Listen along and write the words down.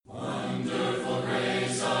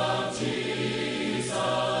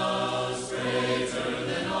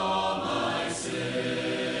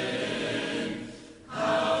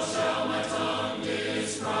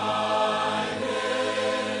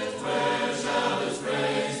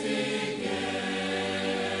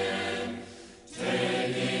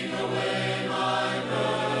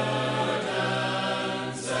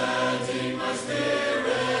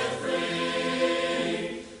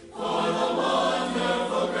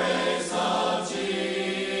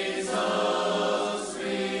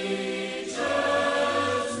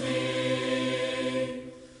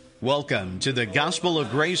Welcome to the Gospel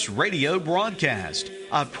of Grace radio broadcast,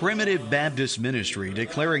 a primitive Baptist ministry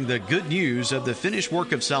declaring the good news of the finished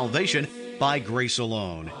work of salvation by grace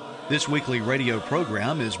alone. This weekly radio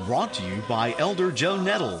program is brought to you by Elder Joe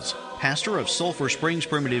Nettles, pastor of Sulphur Springs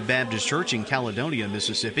Primitive Baptist Church in Caledonia,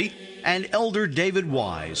 Mississippi, and Elder David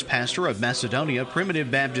Wise, pastor of Macedonia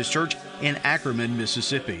Primitive Baptist Church in Ackerman,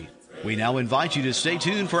 Mississippi. We now invite you to stay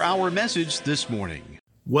tuned for our message this morning.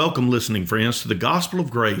 Welcome, listening friends, to the Gospel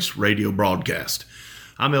of Grace radio broadcast.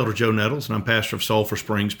 I'm Elder Joe Nettles, and I'm pastor of Sulphur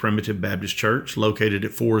Springs Primitive Baptist Church, located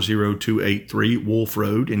at 40283 Wolf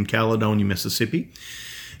Road in Caledonia, Mississippi.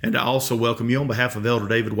 And I also welcome you on behalf of Elder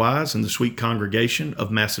David Wise and the sweet congregation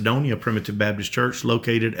of Macedonia Primitive Baptist Church,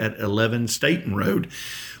 located at 11 Staten Road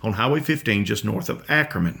on Highway 15, just north of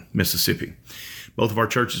Ackerman, Mississippi. Both of our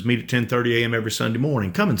churches meet at 10:30 a.m. every Sunday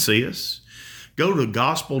morning. Come and see us. Go to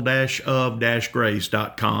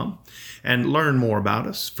gospel-of-grace.com and learn more about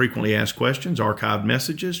us. Frequently asked questions, archived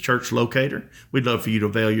messages, church locator. We'd love for you to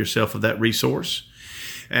avail yourself of that resource.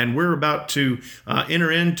 And we're about to enter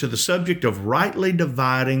into the subject of rightly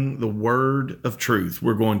dividing the word of truth.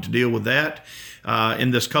 We're going to deal with that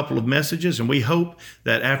in this couple of messages, and we hope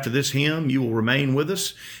that after this hymn, you will remain with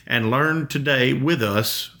us and learn today with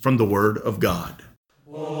us from the Word of God.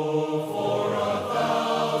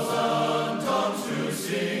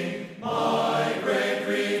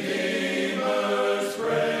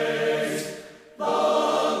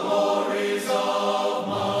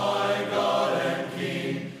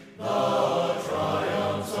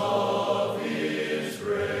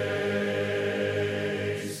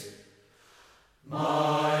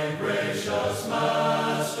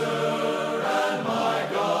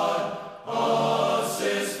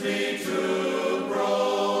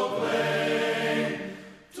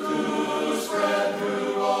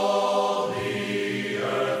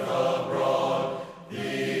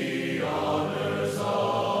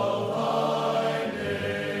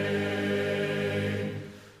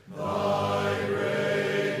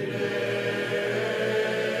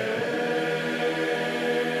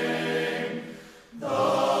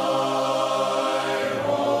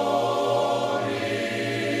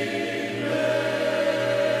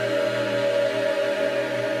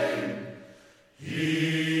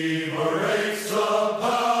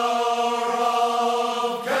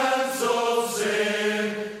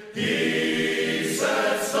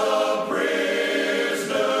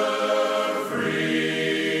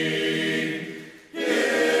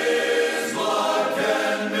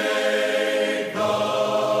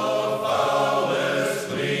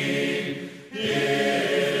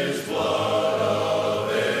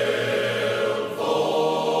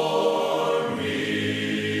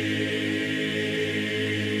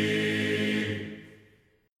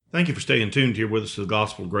 Thank you for staying tuned here with us to the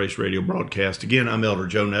Gospel of Grace radio broadcast. Again, I'm Elder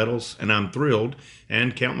Joe Nettles, and I'm thrilled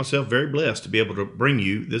and count myself very blessed to be able to bring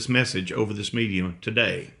you this message over this medium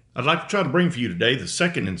today. I'd like to try to bring for you today the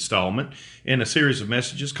second installment in a series of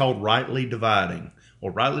messages called Rightly Dividing,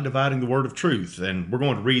 or Rightly Dividing the Word of Truth. And we're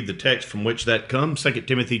going to read the text from which that comes, 2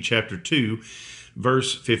 Timothy chapter 2,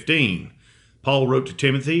 verse 15. Paul wrote to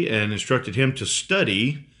Timothy and instructed him to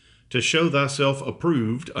study to show thyself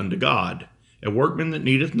approved unto God, a workman that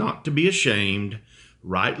needeth not to be ashamed,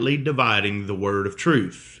 rightly dividing the word of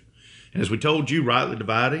truth. And as we told you, rightly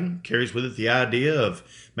dividing carries with it the idea of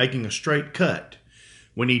making a straight cut.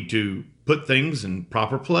 We need to put things in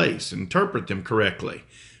proper place, interpret them correctly.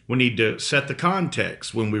 We need to set the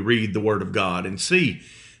context when we read the Word of God and see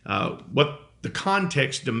what the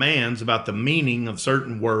context demands about the meaning of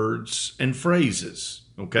certain words and phrases.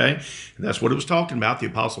 Okay, and that's what it was talking about. The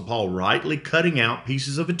Apostle Paul rightly cutting out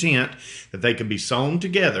pieces of a tent that they could be sewn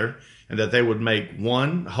together and that they would make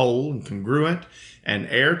one whole and congruent and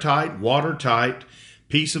airtight, watertight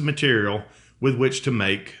piece of material with which to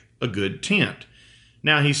make a good tent.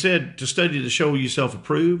 Now, he said to study to show yourself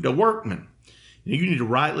approved, a workman. You need to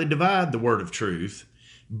rightly divide the word of truth,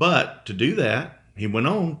 but to do that, he went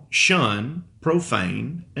on, shun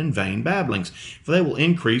profane and vain babblings, for they will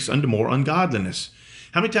increase unto more ungodliness.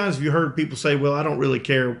 How many times have you heard people say, well, I don't really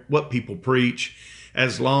care what people preach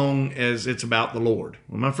as long as it's about the Lord?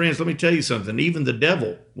 Well, my friends, let me tell you something. Even the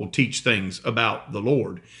devil will teach things about the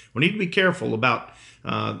Lord. We need to be careful about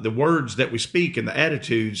the words that we speak and the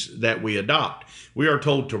attitudes that we adopt. We are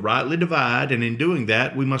told to rightly divide, and in doing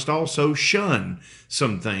that, we must also shun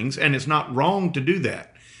some things, and it's not wrong to do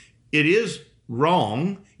that. It is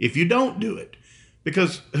wrong if you don't do it.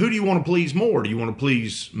 Because who do you want to please more? Do you want to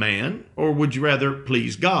please man, or would you rather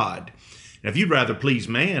please God? And if you'd rather please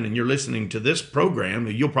man and you're listening to this program,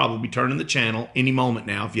 you'll probably be turning the channel any moment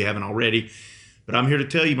now if you haven't already But I'm here to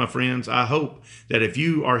tell you, my friends, I hope that if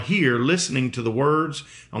you are here listening to the words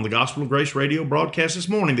on the Gospel of Grace radio broadcast this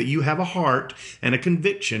morning, that you have a heart and a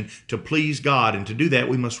conviction to please God. And to do that,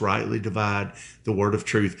 we must rightly divide the word of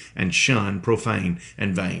truth and shun profane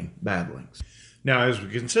and vain babblings. Now, as we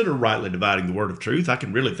consider rightly dividing the word of truth, I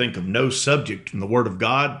can really think of no subject from the word of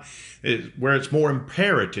God where it's more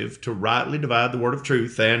imperative to rightly divide the word of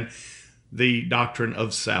truth than the doctrine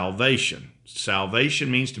of salvation. Salvation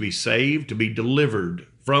means to be saved, to be delivered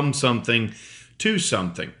from something to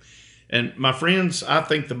something. And my friends, I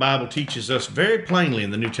think the Bible teaches us very plainly in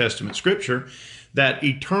the New Testament scripture that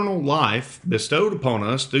eternal life bestowed upon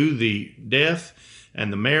us through the death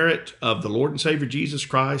and the merit of the Lord and Savior Jesus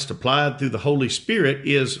Christ applied through the Holy Spirit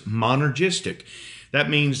is monergistic. That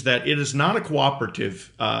means that it is not a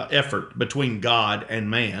cooperative effort between God and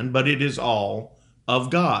man, but it is all of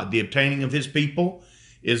God. The obtaining of his people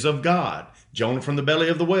is of God. Jonah from the belly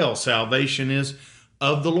of the whale, salvation is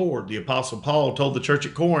of the Lord. The Apostle Paul told the church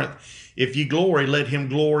at Corinth, if ye glory, let him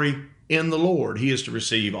glory in the Lord. He is to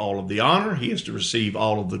receive all of the honor. He is to receive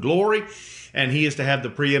all of the glory. And he is to have the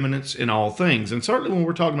preeminence in all things. And certainly when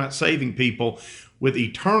we're talking about saving people with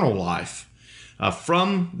eternal life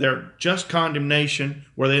from their just condemnation,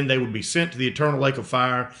 where then they would be sent to the eternal lake of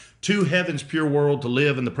fire, to heaven's pure world to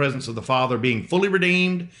live in the presence of the Father, being fully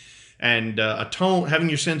redeemed and having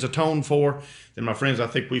your sins atoned for, then my friends, I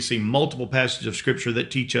think we see multiple passages of Scripture that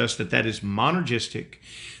teach us that that is monergistic.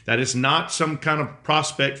 That is not some kind of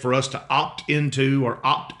prospect for us to opt into or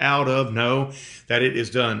opt out of. No, that it is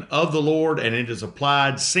done of the Lord and it is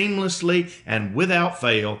applied seamlessly and without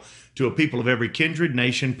fail to a people of every kindred,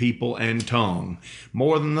 nation, people, and tongue,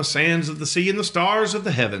 more than the sands of the sea and the stars of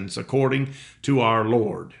the heavens, according to our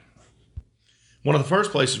Lord. One of the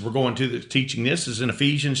first places we're going to that's teaching this is in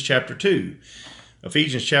Ephesians chapter 2.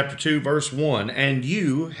 Ephesians chapter 2, verse 1, and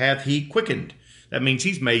you hath he quickened. That means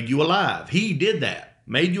he's made you alive. He did that,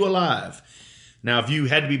 made you alive. Now, if you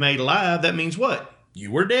had to be made alive, that means what?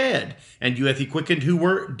 You were dead. And you hath he quickened who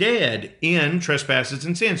were dead in trespasses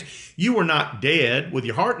and sins. You were not dead with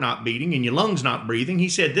your heart not beating and your lungs not breathing. He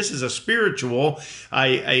said this is a spiritual,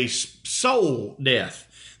 a soul death.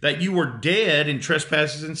 That you were dead in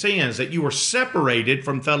trespasses and sins, that you were separated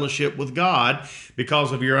from fellowship with God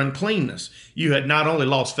because of your uncleanness. You had not only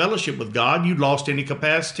lost fellowship with God, you'd lost any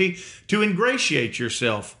capacity to ingratiate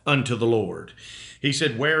yourself unto the Lord. He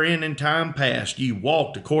said, wherein in time past ye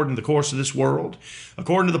walked according to the course of this world,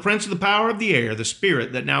 according to the prince of the power of the air, the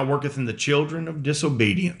spirit that now worketh in the children of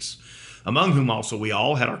disobedience, among whom also we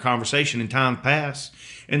all had our conversation in time past,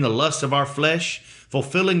 in the lust of our flesh,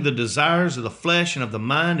 fulfilling the desires of the flesh and of the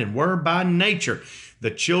mind, and were by nature the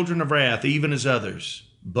children of wrath, even as others,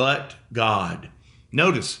 but God.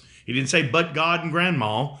 Notice, he didn't say but God and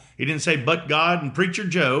grandma. He didn't say but God and preacher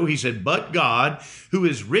Joe. He said but God, who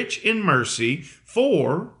is rich in mercy,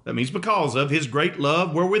 for, that means because of, his great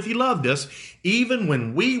love wherewith he loved us, even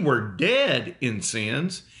when we were dead in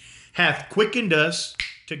sins, hath quickened us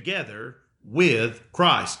together with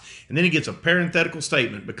Christ. And then he gets a parenthetical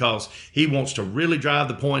statement because he wants to really drive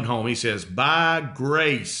the point home. He says, by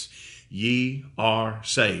grace ye are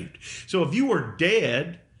saved. So if you were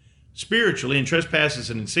dead spiritually in trespasses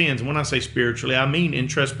and in sins, and when I say spiritually, I mean in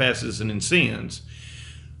trespasses and in sins,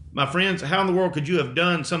 my friends, how in the world could you have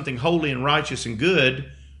done something holy and righteous and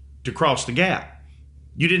good to cross the gap?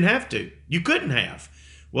 You didn't have to. You couldn't have.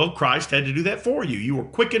 Well, Christ had to do that for you. You were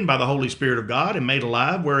quickened by the Holy Spirit of God and made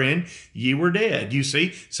alive wherein ye were dead. You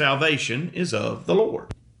see, salvation is of the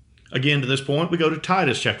Lord. Again, to this point, we go to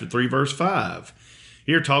Titus chapter 3, verse 5.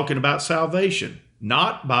 Here talking about salvation,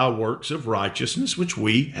 not by works of righteousness which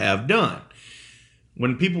we have done.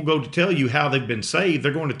 When people go to tell you how they've been saved,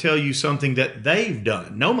 they're going to tell you something that they've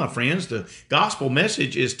done. No, my friends, the gospel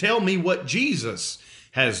message is tell me what Jesus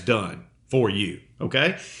has done for you,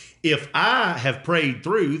 okay? If I have prayed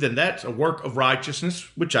through, then that's a work of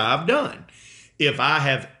righteousness, which I've done. If I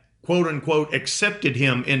have, quote unquote, accepted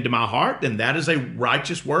him into my heart, then that is a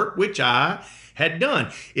righteous work, which I had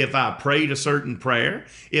done. If I prayed a certain prayer,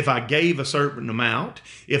 if I gave a certain amount,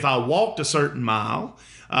 if I walked a certain mile,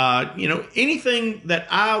 anything that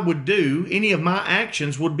I would do, any of my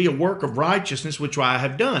actions would be a work of righteousness, which I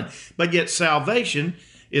have done. But yet salvation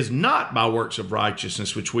is not by works of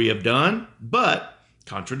righteousness, which we have done, but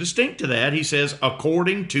contradistinct to that, he says,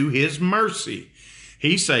 according to his mercy,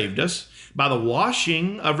 he saved us by the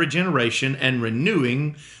washing of regeneration and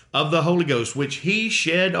renewing of the Holy Ghost, which he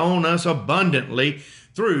shed on us abundantly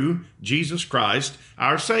through Jesus Christ,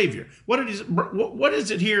 our Savior. What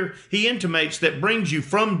is it here he intimates that brings you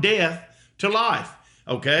from death to life?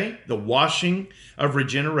 Okay, the washing of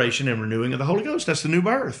regeneration and renewing of the Holy Ghost. That's the new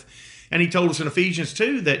birth. And he told us in Ephesians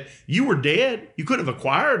 2 that you were dead. You could have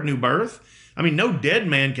acquired new birth. I mean, no dead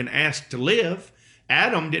man can ask to live.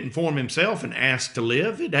 Adam didn't form himself and ask to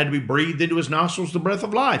live. It had to be breathed into his nostrils, the breath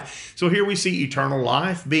of life. So here we see eternal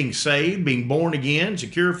life, being saved, being born again,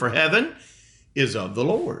 secure for heaven, is of the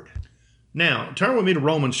Lord. Now, turn with me to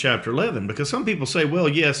Romans chapter 11, because some people say, well,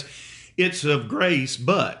 yes, it's of grace,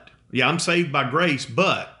 but. Yeah, I'm saved by grace,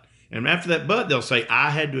 but. And after that but, they'll say,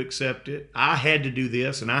 I had to accept it. I had to do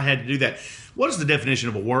this, and I had to do that. What is the definition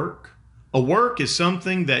of a work? A work is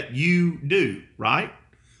something that you do, right?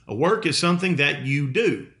 A work is something that you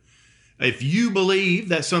do. If you believe,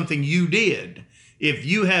 that's something you did. If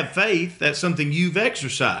you have faith, that's something you've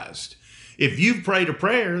exercised. If you've prayed a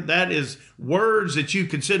prayer, that is words that you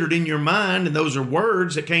considered in your mind, and those are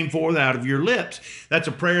words that came forth out of your lips. That's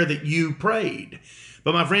a prayer that you prayed.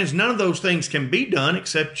 But my friends, none of those things can be done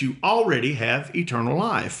except you already have eternal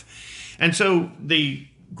life. And so the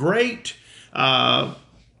great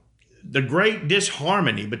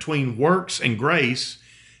disharmony between works and grace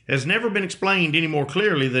has never been explained any more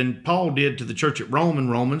clearly than Paul did to the church at Rome in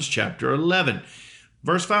Romans chapter 11.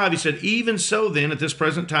 Verse 5, he said, even so then, at this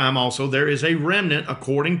present time also, there is a remnant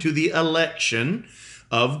according to the election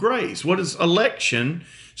of grace. What does election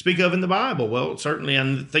speak of in the Bible? Well, certainly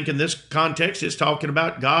I think in this context, it's talking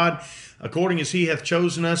about God, according as he hath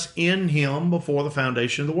chosen us in him before the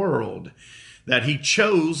foundation of the world, that he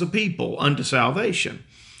chose a people unto salvation.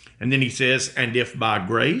 And then he says, and if by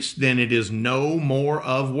grace, then it is no more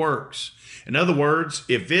of works. In other words,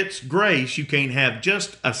 if it's grace, you can't have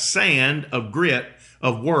just a sand of grit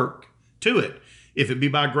of work to it. If it be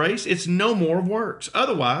by grace, it's no more of works.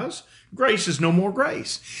 Otherwise, grace is no more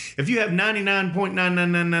grace. If you have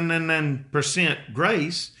 99.99999%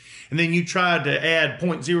 grace, and then you try to add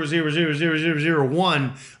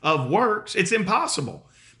 0.000001 of works, it's impossible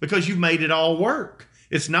because you've made it all work.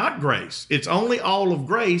 It's not grace. It's only all of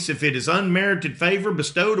grace if it is unmerited favor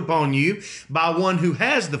bestowed upon you by one who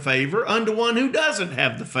has the favor unto one who doesn't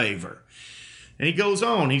have the favor. And he goes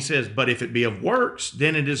on, he says, but if it be of works,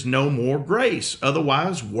 then it is no more grace.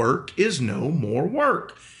 Otherwise, work is no more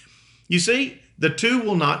work. You see, the two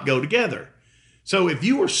will not go together. So if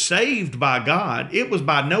you were saved by God, it was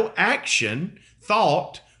by no action,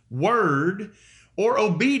 thought, word, or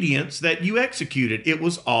obedience that you executed. It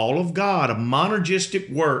was all of God, a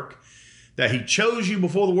monergistic work that he chose you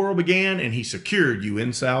before the world began, and he secured you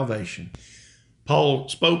in salvation. Paul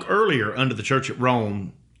spoke earlier unto the church at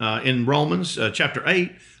Rome in Romans chapter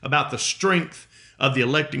 8 about the strength of the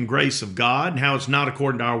electing grace of God and how it's not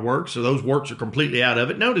according to our works, so those works are completely out of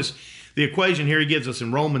it. Notice the equation here he gives us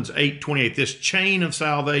in Romans 8:28, this chain of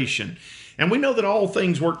salvation. And we know that all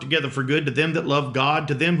things work together for good to them that love God,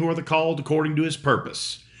 to them who are the called according to his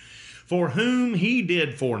purpose. For whom he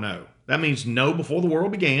did foreknow. That means know before the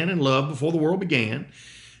world began and love before the world began.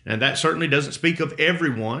 And that certainly doesn't speak of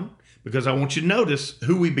everyone, because I want you to notice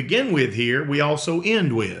who we begin with here, we also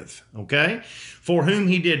end with, okay? For whom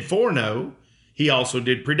he did foreknow, he also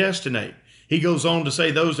did predestinate. He goes on to say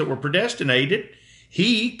those that were predestinated,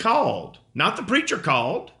 he called. Not the preacher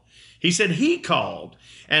called. He said he called.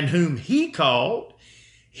 And whom he called,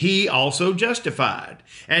 he also justified.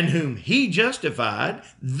 And whom he justified,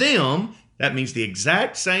 them, that means the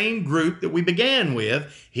exact same group that we began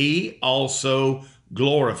with, he also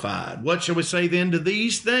glorified. What shall we say then to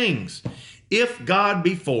these things? If God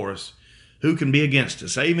be for us, who can be against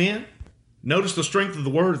us? Amen? Notice the strength of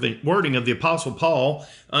the wording of the Apostle Paul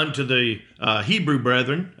unto the Hebrew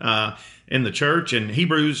brethren in the church. In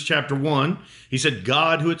Hebrews chapter 1, he said,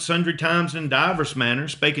 God, who at sundry times and in divers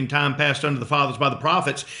manners spake in time past unto the fathers by the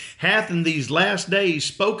prophets, hath in these last days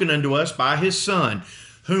spoken unto us by his Son,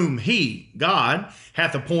 whom he, God,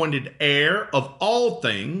 hath appointed heir of all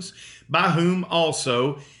things, by whom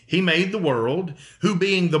also he made the world, who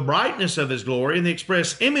being the brightness of his glory and the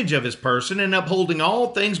express image of his person, and upholding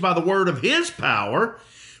all things by the word of his power,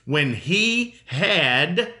 when he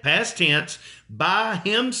had, past tense, by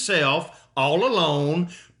himself, all alone,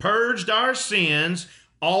 purged our sins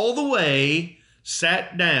all the way,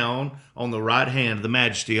 sat down on the right hand of the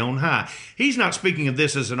Majesty on high. He's not speaking of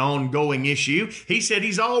this as an ongoing issue. He said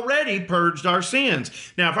he's already purged our sins.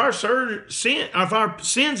 Now, if our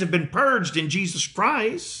sins have been purged in Jesus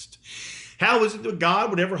Christ, how is it that God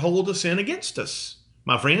would ever hold a sin against us?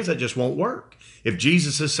 My friends, that just won't work. If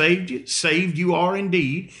Jesus has saved you are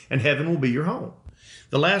indeed, and heaven will be your home.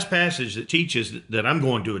 The last passage that teaches that I'm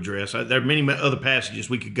going to address, there are many other passages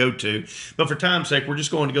we could go to, but for time's sake, we're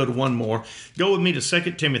just going to go to one more. Go with me to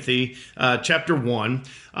 2 Timothy chapter 1,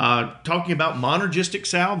 talking about monergistic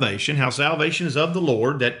salvation, how salvation is of the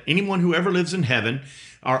Lord, that anyone who ever lives in heaven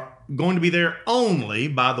are going to be there only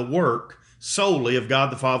by the work solely of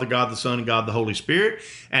God the Father, God the Son, and God the Holy Spirit,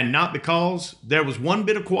 and not because there was one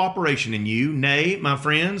bit of cooperation in you. Nay, my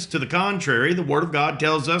friends, to the contrary, the Word of God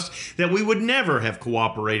tells us that we would never have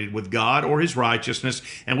cooperated with God or His righteousness,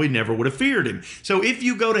 and we never would have feared Him. So if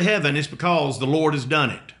you go to heaven, it's because the Lord has done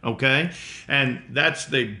it, okay? And that's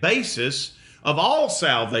the basis of all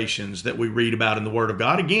salvations that we read about in the Word of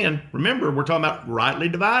God. Again, remember, we're talking about rightly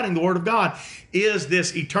dividing the Word of God, is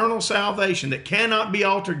this eternal salvation that cannot be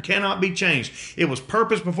altered, cannot be changed. It was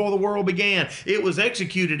purposed before the world began. It was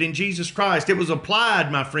executed in Jesus Christ. It was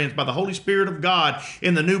applied, my friends, by the Holy Spirit of God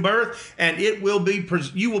in the new birth, and you will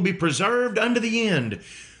be preserved unto the end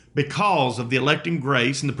because of the electing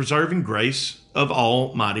grace and the preserving grace of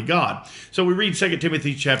Almighty God. So we read 2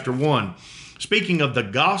 Timothy chapter 1. Speaking of the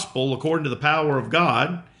gospel according to the power of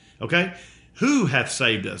God, okay, who hath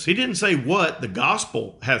saved us? He didn't say what the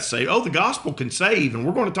gospel hath saved. Oh, the gospel can save, and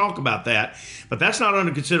we're going to talk about that, but that's not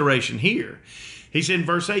under consideration here. He said in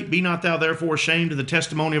verse 8, Be not thou therefore ashamed of the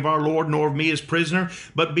testimony of our Lord, nor of me as prisoner,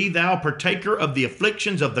 but be thou partaker of the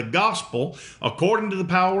afflictions of the gospel according to the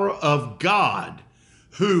power of God,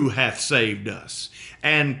 who hath saved us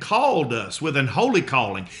and called us with an holy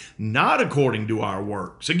calling, not according to our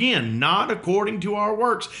works. Again, not according to our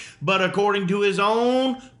works, but according to His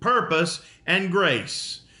own purpose and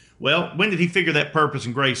grace. Well, when did He figure that purpose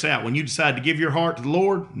and grace out? When you decide to give your heart to the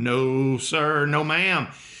Lord? No, sir, no, ma'am.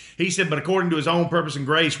 He said, but according to His own purpose and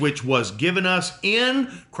grace, which was given us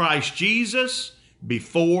in Christ Jesus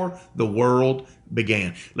before the world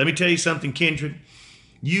began. Let me tell you something, kindred.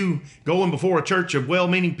 You going before a church of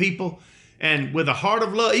well-meaning people and with a heart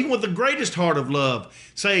of love, even with the greatest heart of love,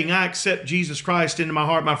 saying, I accept Jesus Christ into my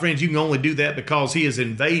heart, my friends, you can only do that because He has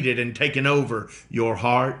invaded and taken over your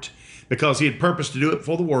heart, because He had purposed to do it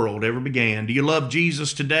before the world ever began. Do you love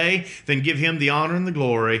Jesus today? Then give Him the honor and the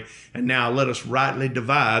glory. And now let us rightly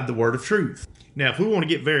divide the word of truth. Now, if we want to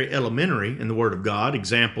get very elementary in the Word of God,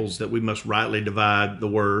 examples that we must rightly divide the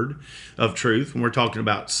word of truth, when we're talking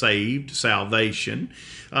about saved, salvation,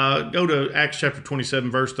 go to Acts chapter 27,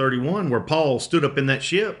 verse 31, where Paul stood up in that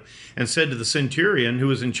ship and said to the centurion who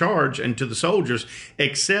was in charge and to the soldiers,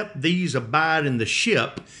 Except these abide in the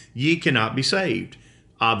ship, ye cannot be saved.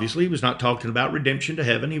 Obviously, he was not talking about redemption to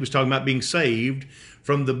heaven. He was talking about being saved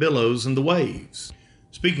from the billows and the waves.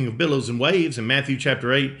 Speaking of billows and waves, in Matthew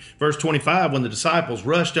chapter 8, verse 25, when the disciples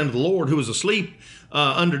rushed unto the Lord, who was asleep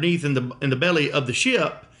underneath in the belly of the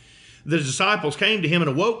ship, the disciples came to Him and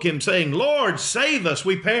awoke Him, saying, Lord, save us,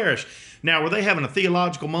 we perish. Now, were they having a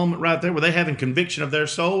theological moment right there? Were they having conviction of their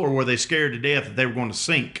soul, or were they scared to death that they were going to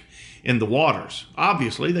sink in the waters?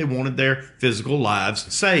 Obviously, they wanted their physical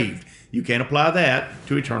lives saved. You can't apply that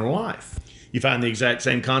to eternal life. You find the exact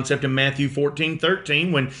same concept in Matthew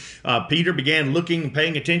 14:13 when Peter began looking and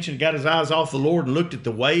paying attention, got his eyes off the Lord and looked at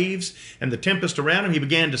the waves and the tempest around him. He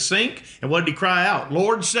began to sink. And what did he cry out?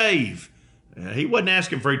 Lord, save. He wasn't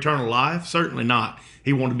asking for eternal life. Certainly not.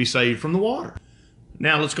 He wanted to be saved from the water.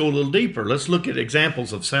 Now let's go a little deeper. Let's look at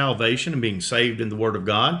examples of salvation and being saved in the Word of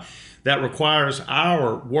God that requires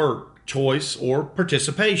our work, choice, or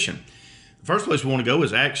participation. The first place we want to go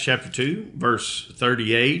is Acts chapter 2, verse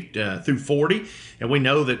 38 through 40. And we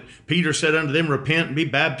know that Peter said unto them, Repent and be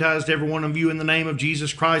baptized, every one of you, in the name of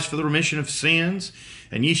Jesus Christ for the remission of sins,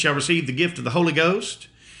 and ye shall receive the gift of the Holy Ghost.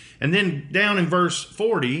 And then down in verse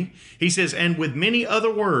 40, he says, And with many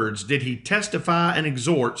other words did he testify and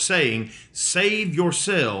exhort, saying, Save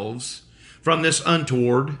yourselves from this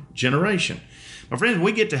untoward generation. My friends, when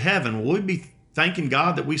we get to heaven, will we be thanking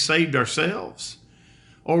God that we saved ourselves?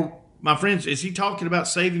 Or, my friends, is he talking about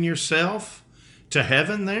saving yourself to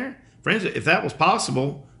heaven there? Friends, if that was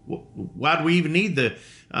possible, why do we even need the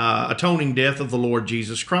atoning death of the Lord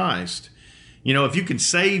Jesus Christ? You know, if you can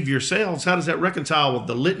save yourselves, how does that reconcile with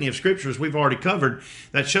the litany of scriptures we've already covered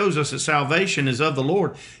that shows us that salvation is of the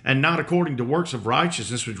Lord and not according to works of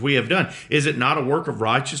righteousness which we have done? Is it not a work of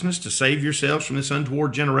righteousness to save yourselves from this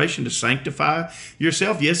untoward generation, to sanctify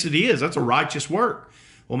yourself? Yes, it is. That's a righteous work.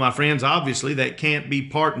 Well, my friends, obviously that can't be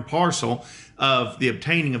part and parcel of the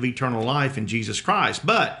obtaining of eternal life in Jesus Christ.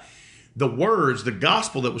 But the words, the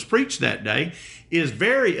gospel that was preached that day is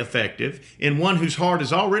very effective in one whose heart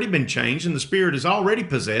has already been changed and the spirit is already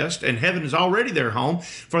possessed and heaven is already their home,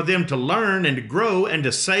 for them to learn and to grow and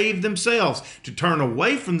to save themselves, to turn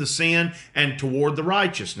away from the sin and toward the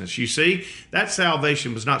righteousness. You see, that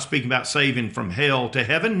salvation was not speaking about saving from hell to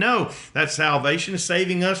heaven. No, that salvation is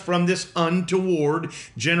saving us from this untoward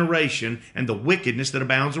generation and the wickedness that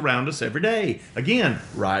abounds around us every day. Again,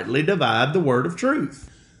 rightly divide the word of truth.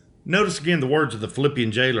 Notice again the words of the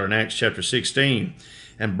Philippian jailer in Acts chapter 16.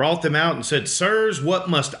 and brought them out and said, Sirs, what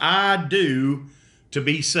must I do to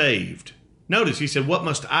be saved? Notice he said, what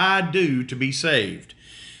must I do to be saved?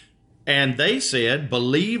 And they said,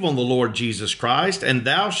 Believe on the Lord Jesus Christ, and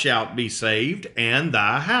thou shalt be saved, and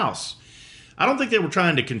thy house. I don't think they were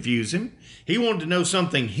trying to confuse him. He wanted to know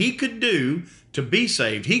something he could do to be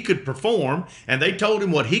saved. He could perform, and they told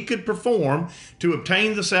him what he could perform to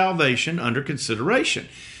obtain the salvation under consideration.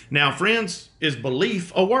 Now, friends, is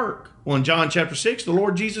belief a work? Well, in John chapter 6, the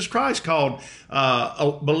Lord Jesus Christ called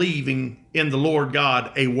believing in the Lord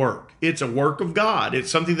God a work. It's a work of God. It's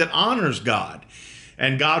something that honors God.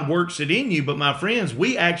 And God works it in you. But my friends,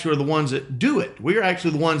 we actually are the ones that do it. We're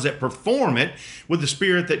actually the ones that perform it with the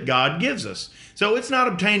Spirit that God gives us. So it's not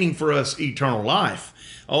obtaining for us eternal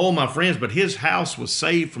life. Oh, my friends, but his house was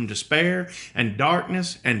saved from despair and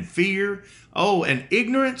darkness and fear, and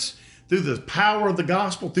ignorance, through the power of the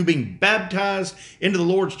gospel, through being baptized into the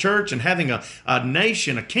Lord's church and having a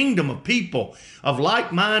nation, a kingdom of people of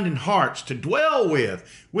like mind and hearts to dwell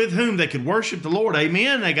with whom they could worship the Lord.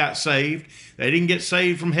 Amen. They got saved. They didn't get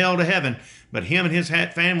saved from hell to heaven, but him and his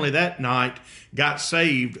family that night got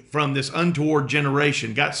saved from this untoward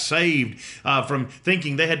generation, got saved from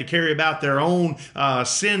thinking they had to carry about their own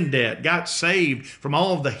sin debt, got saved from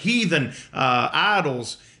all of the heathen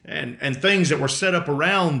idols and things that were set up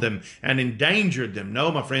around them and endangered them.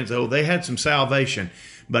 No, my friends, they had some salvation,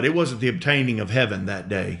 but it wasn't the obtaining of heaven that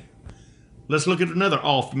day. Let's look at another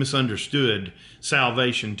oft misunderstood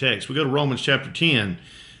salvation text. We go to Romans chapter 10,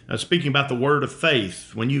 speaking about the word of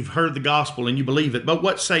faith. When you've heard the gospel and you believe it, but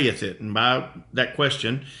what saith it? And by that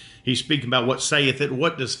question, he's speaking about what saith it.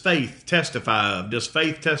 What does faith testify of? Does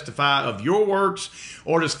faith testify of your works,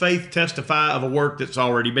 or does faith testify of a work that's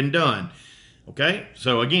already been done? Okay,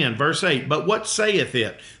 so again, verse 8, but what saith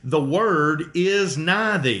it? The word is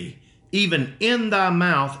nigh thee, even in thy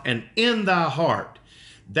mouth and in thy heart.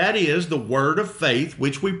 That is the word of faith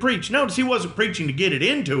which we preach. Notice he wasn't preaching to get it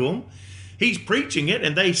into them. He's preaching it,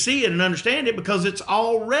 and they see it and understand it because it's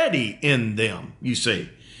already in them, you see.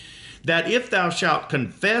 That if thou shalt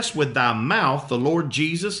confess with thy mouth the Lord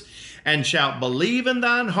Jesus, and shalt believe in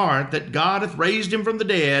thine heart that God hath raised him from the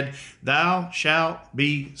dead, thou shalt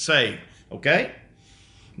be saved. Okay?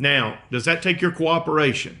 Now, does that take your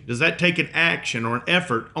cooperation? Does that take an action or an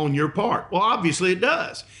effort on your part? Well, obviously it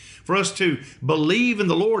does. For us to believe in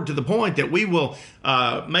the Lord to the point that we will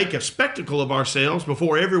make a spectacle of ourselves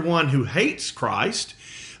before everyone who hates Christ,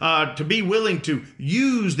 to be willing to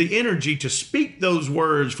use the energy to speak those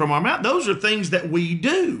words from our mouth. Those are things that we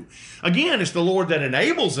do. Again, it's the Lord that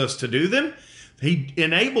enables us to do them. He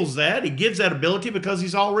enables that. He gives that ability because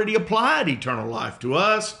he's already applied eternal life to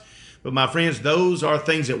us. But my friends, those are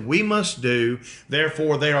things that we must do.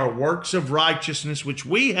 Therefore, they are works of righteousness which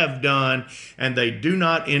we have done, and they do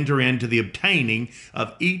not enter into the obtaining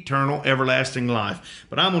of eternal everlasting life.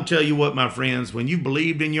 But I'm going to tell you what, my friends, when you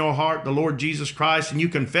believed in your heart the Lord Jesus Christ and you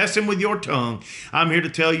confess him with your tongue, I'm here to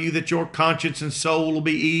tell you that your conscience and soul will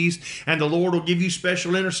be eased, and the Lord will give you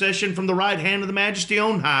special intercession from the right hand of the Majesty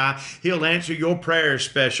on high. He'll answer your prayers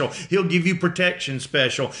special. He'll give you protection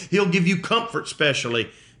special. He'll give you comfort specially.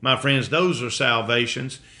 My friends, those are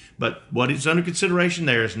salvations, but what is under consideration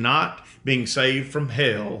there is not being saved from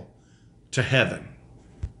hell to heaven.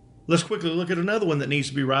 Let's quickly look at another one that needs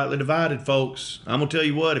to be rightly divided, folks. I'm going to tell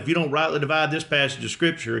you what, if you don't rightly divide this passage of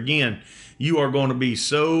Scripture, again, you are going to be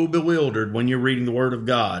so bewildered when you're reading the Word of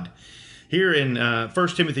God. Here in 1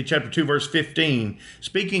 Timothy chapter 2, verse 15,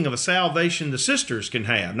 speaking of a salvation the sisters can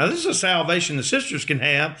have. Now, this is a salvation the sisters can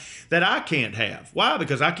have that I can't have. Why?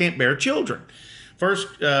 Because I can't bear children.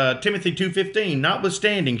 1 Timothy 2:15,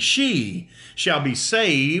 notwithstanding, she shall be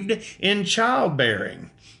saved in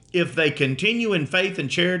childbearing, if they continue in faith and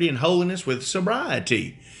charity and holiness with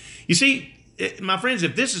sobriety. You see, my friends,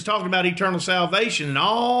 if this is talking about eternal salvation, and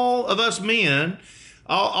all of us men,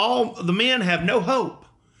 all the men have no hope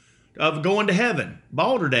of going to heaven.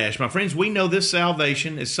 Balderdash, my friends, we know this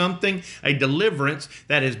salvation is something, a deliverance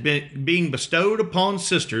that has been being bestowed upon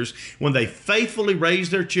sisters when they faithfully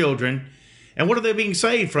raise their children. And what are they being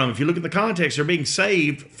saved from? If you look at the context, they're being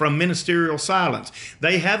saved from ministerial silence.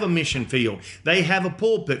 They have a mission field. They have a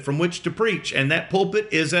pulpit from which to preach, and that pulpit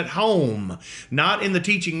is at home, not in the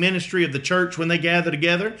teaching ministry of the church when they gather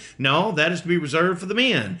together. No, that is to be reserved for the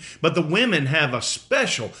men. But the women have a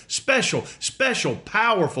special,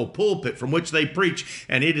 powerful pulpit from which they preach,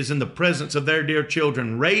 and it is in the presence of their dear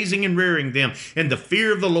children, raising and rearing them in the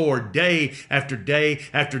fear of the Lord day after day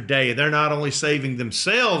after day. They're not only saving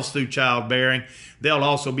themselves through childbearing, they'll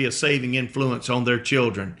also be a saving influence on their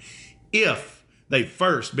children if they've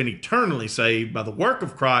first been eternally saved by the work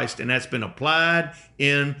of Christ, and that's been applied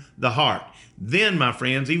in the heart. then, my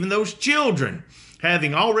friends, even those children,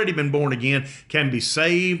 having already been born again, can be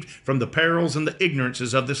saved from the perils and the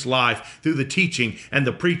ignorances of this life through the teaching and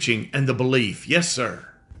the preaching and the belief. Yes, sir.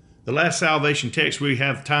 The last salvation text we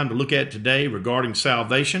have time to look at today regarding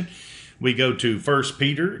salvation, we go to 1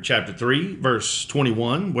 Peter chapter 3, verse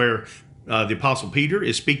 21, where the Apostle Peter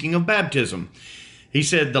is speaking of baptism. He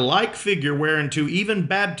said, "The like figure whereunto even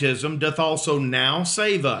baptism doth also now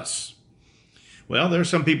save us." Well, there are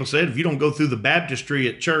some people said if you don't go through the baptistry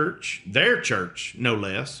at church, their church, no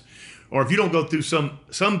less, or if you don't go through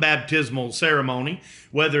some baptismal ceremony,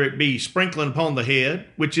 whether it be sprinkling upon the head,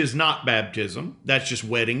 which is not baptism, that's just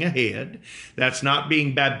wetting a head. That's not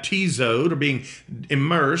being baptizoed or being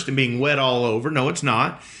immersed and being wet all over. No, it's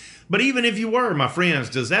not. But even if you were, my friends,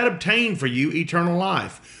 does that obtain for you eternal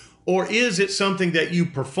life? Or is it something that you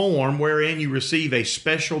perform wherein you receive a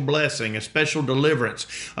special blessing, a special deliverance,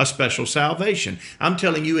 a special salvation? I'm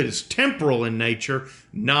telling you, it is temporal in nature,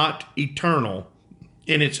 not eternal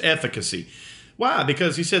in its efficacy. Why?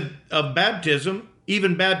 Because he said of baptism,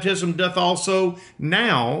 even baptism doth also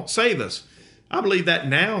now save us. I believe that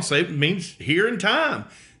now save means here in time.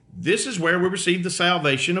 This is where we receive the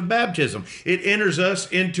salvation of baptism. It enters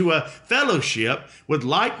us into a fellowship with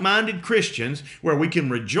like-minded Christians where we can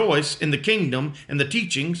rejoice in the kingdom and the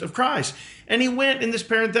teachings of Christ. And he went in this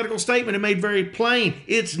parenthetical statement and made very plain,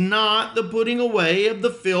 it's not the putting away of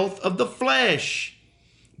the filth of the flesh,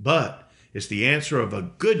 but it's the answer of a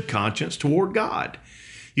good conscience toward God.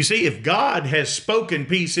 You see, if God has spoken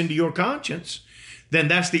peace into your conscience, then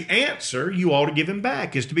that's the answer you ought to give him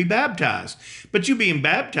back, is to be baptized. But you being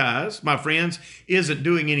baptized, my friends, isn't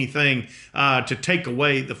doing anything to take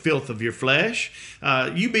away the filth of your flesh.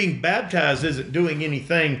 You being baptized isn't doing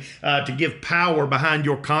anything to give power behind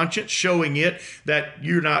your conscience, showing it that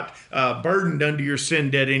you're not burdened under your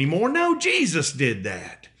sin debt anymore. No, Jesus did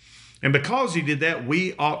that. And because he did that,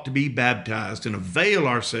 we ought to be baptized and avail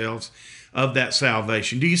ourselves of that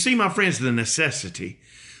salvation. Do you see, my friends, the necessity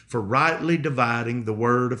for rightly dividing the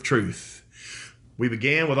word of truth? We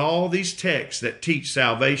began with all these texts that teach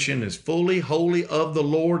salvation is fully, wholly of the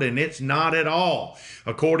Lord, and it's not at all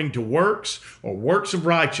according to works or works of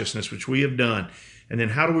righteousness, which we have done. And then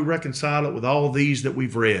how do we reconcile it with all these that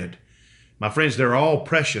we've read? My friends, they're all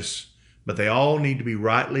precious, but they all need to be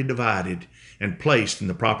rightly divided and placed in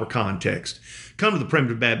the proper context. Come to the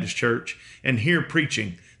Primitive Baptist Church and hear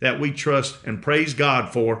preaching that we trust and praise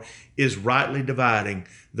God for is rightly dividing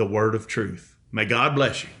the word of truth. May God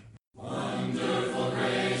bless you. Wonderful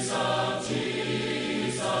grace of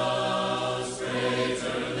Jesus,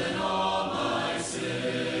 greater than all my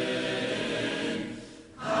sin.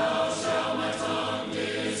 How shall my tongue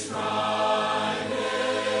describe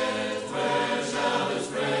it? Where shall its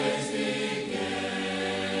praise begin?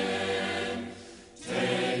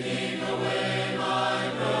 Taking away my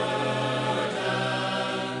burden,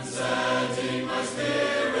 setting my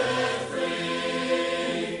spirit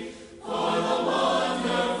free. For the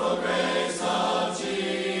wonderful grace of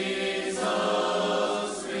Jesus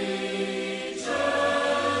reaches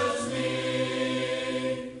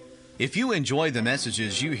me. If you enjoy the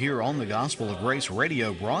messages you hear on the Gospel of Grace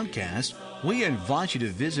radio broadcast, we invite you to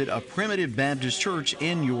visit a Primitive Baptist church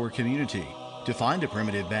in your community. To find a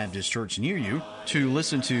Primitive Baptist church near you, to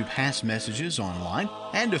listen to past messages online,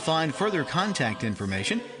 and to find further contact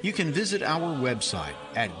information, you can visit our website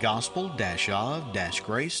at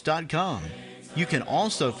gospel-of-grace.com. You can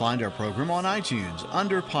also find our program on iTunes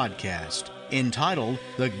under podcast, entitled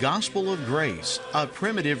The Gospel of Grace, a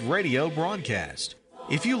Primitive Radio Broadcast.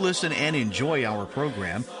 If you listen and enjoy our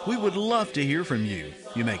program, we would love to hear from you.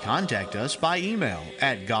 You may contact us by email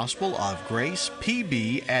at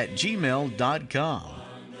gospelofgracepb@gmail.com.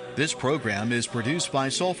 This program is produced by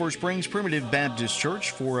Sulphur Springs Primitive Baptist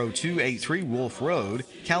Church, 40283 Wolf Road,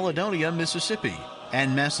 Caledonia, Mississippi,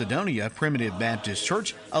 and Macedonia Primitive Baptist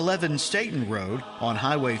Church, 11 Staten Road, on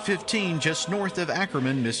Highway 15 just north of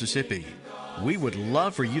Ackerman, Mississippi. We would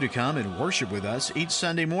love for you to come and worship with us each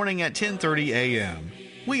Sunday morning at 10:30 a.m.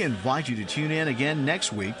 We invite you to tune in again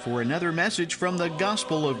next week for another message from the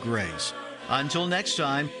Gospel of Grace. Until next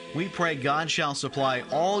time, we pray God shall supply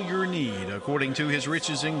all your need according to his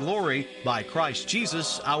riches in glory by Christ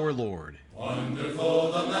Jesus our Lord.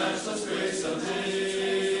 Wonderful the